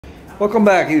Welcome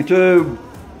back, YouTube.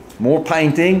 More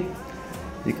painting.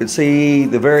 You can see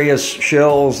the various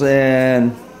shells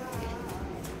and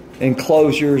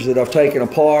enclosures that I've taken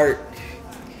apart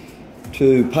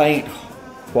to paint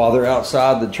while they're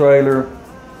outside the trailer.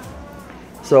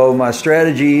 So my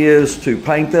strategy is to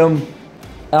paint them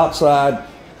outside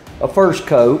a first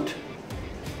coat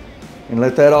and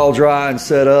let that all dry and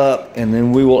set up, and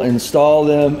then we will install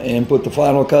them and put the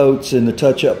final coats and the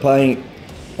touch-up paint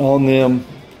on them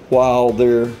while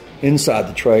they're inside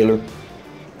the trailer.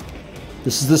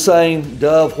 This is the same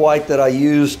Dove white that I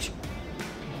used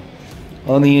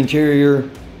on the interior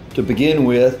to begin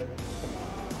with,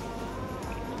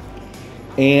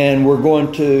 and we're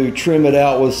going to trim it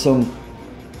out with some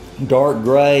dark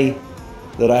gray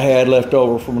that I had left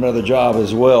over from another job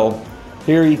as well.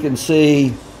 Here you can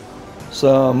see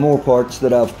some more parts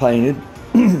that I've painted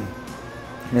and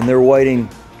they're waiting,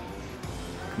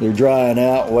 they're drying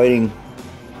out, waiting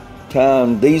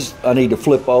time. These I need to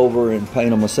flip over and paint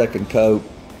them a second coat,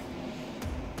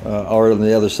 or on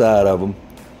the other side of them.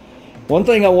 One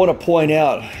thing I want to point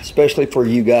out, especially for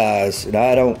you guys, and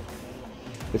I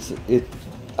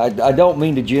don't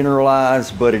mean to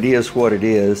generalize, but it is what it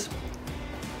is.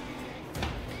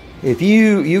 If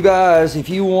you guys, if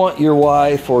you want your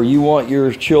wife or you want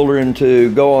your children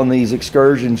to go on these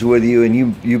excursions with you and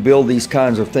you build these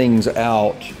kinds of things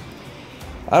out,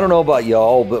 I don't know about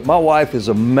y'all, but my wife is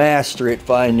a master at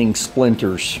finding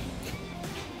splinters.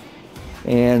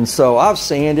 And so I've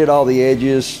sanded all the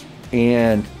edges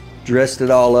and dressed it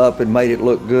all up and made it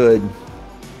look good.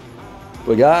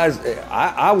 But guys,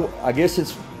 I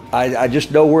guess I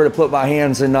just know where to put my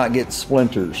hands and not get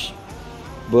splinters.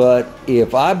 But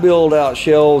if I build out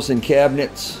shelves and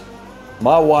cabinets,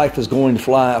 my wife is going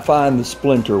to find the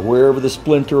splinter. Wherever the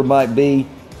splinter might be,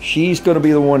 she's going to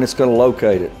be the one that's going to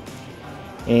locate it.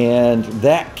 And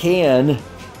that can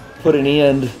put an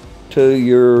end to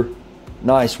your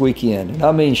nice weekend. And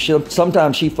I mean,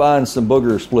 sometimes she finds some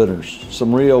booger splinters,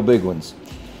 some real big ones.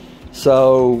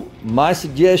 So my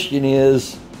suggestion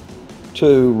is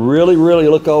to really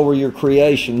look over your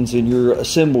creations and your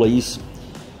assemblies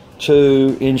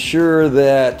to ensure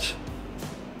that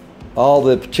all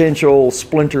the potential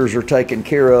splinters are taken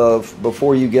care of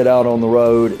before you get out on the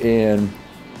road and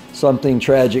something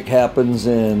tragic happens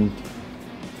and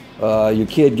your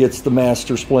kid gets the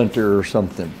master splinter or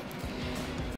something.